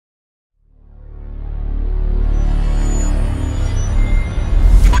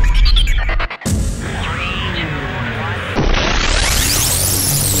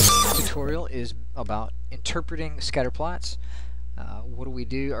about interpreting scatter plots. What do we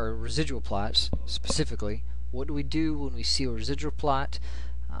do, or residual plots specifically? What do we do when we see a residual plot?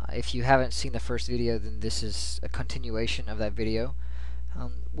 If you haven't seen the first video, then this is a continuation of that video.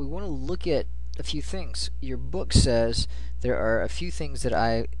 We want to look at a few things. Your book says there are a few things that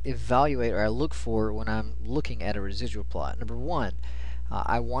I evaluate or I look for when I'm looking at a residual plot. Number one,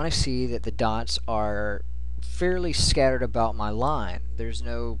 I want to see that the dots are fairly scattered about my line. There's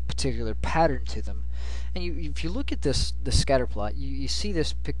no particular pattern to them. And if you look at the scatter plot, you see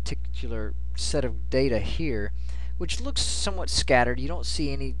this particular set of data here, which looks somewhat scattered. You don't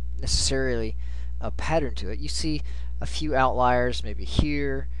see any necessarily a pattern to it. You see a few outliers, maybe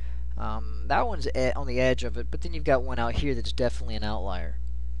here. That one's on the edge of it, but then you've got one out here that's definitely an outlier.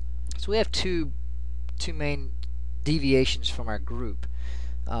 So we have two main deviations from our group,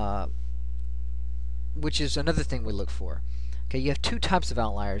 which is another thing we look for. Okay, you have two types of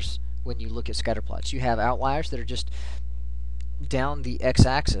outliers when you look at scatter plots. You have outliers that are just down the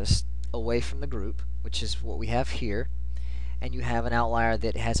x-axis away from the group, which is what we have here, and you have an outlier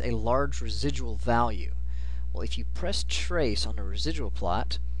that has a large residual value. Well, if you press trace on a residual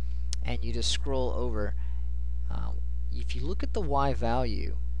plot and you just scroll over, if you look at the y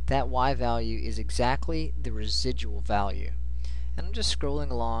value, that y value is exactly the residual value. And I'm just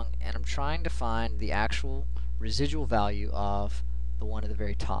scrolling along and I'm trying to find the actual residual value of the one at the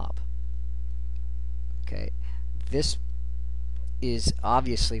very top. Okay, this is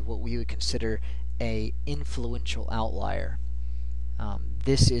obviously what we would consider a influential outlier.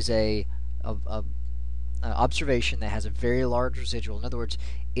 This is a observation that has a very large residual. In other words,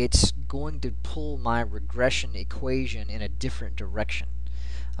 it's going to pull my regression equation in a different direction.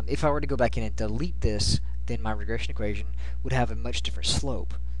 If I were to go back in and delete this, then my regression equation would have a much different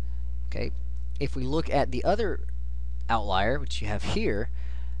slope. Okay, if we look at the other outlier, which you have here,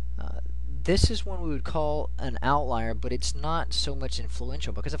 this is one we would call an outlier, but it's not so much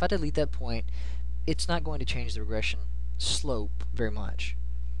influential, because if I delete that point, it's not going to change the regression slope very much,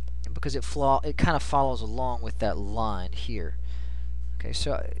 and because it kind of follows along with that line here. Okay,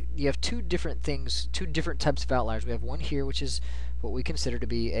 so you have two different things, two different types of outliers. We have one here, which is what we consider to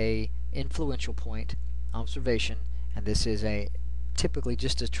be a influential point observation, and this is typically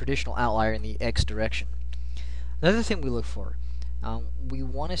just a traditional outlier in the x direction. Another thing we look for, we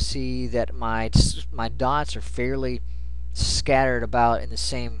want to see that my dots are fairly scattered about in the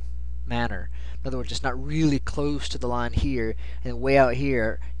same manner. In other words, it's not really close to the line here, and way out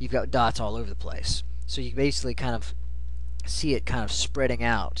here you've got dots all over the place. So you basically kind of see it kind of spreading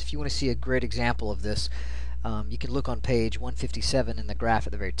out. If you want to see a great example of this, you can look on page 157 in the graph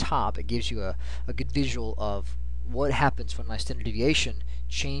at the very top. It gives you a good visual of what happens when my standard deviation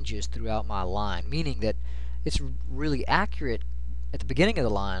changes throughout my line, meaning that it's really accurate at the beginning of the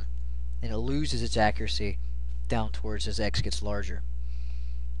line, and it loses its accuracy down towards as x gets larger.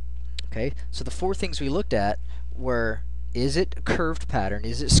 Okay, so the four things we looked at were: is it a curved pattern?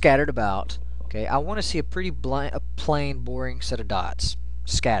 Is it scattered about? Okay, I want to see a pretty plain, boring set of dots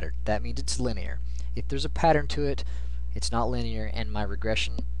scattered. That means it's linear. If there's a pattern to it, it's not linear, and my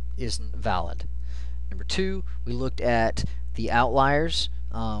regression isn't valid. Number two, we looked at the outliers.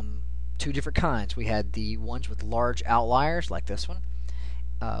 Two different kinds. We had the ones with large outliers, like this one,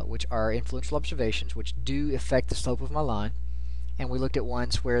 which are influential observations, which do affect the slope of my line. And we looked at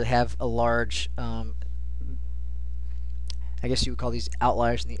ones where they have a large, I guess you would call these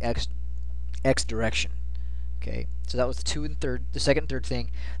outliers in the x direction. Okay, so that was the second and third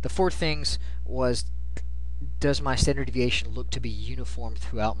thing. The fourth things was, does my standard deviation look to be uniform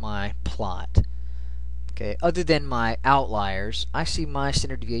throughout my plot? Okay, other than my outliers, I see my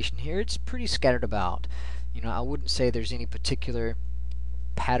standard deviation here. It's pretty scattered about. You know, I wouldn't say there's any particular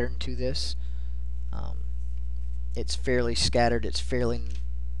pattern to this. It's fairly scattered. It's fairly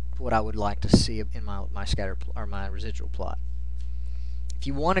what I would like to see in my scatter or my residual plot. If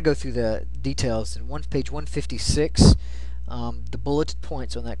you want to go through the details, in page 156, the bulleted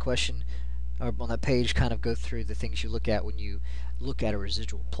points on that question or on that page kind of go through the things you look at when you look at a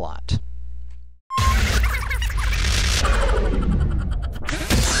residual plot.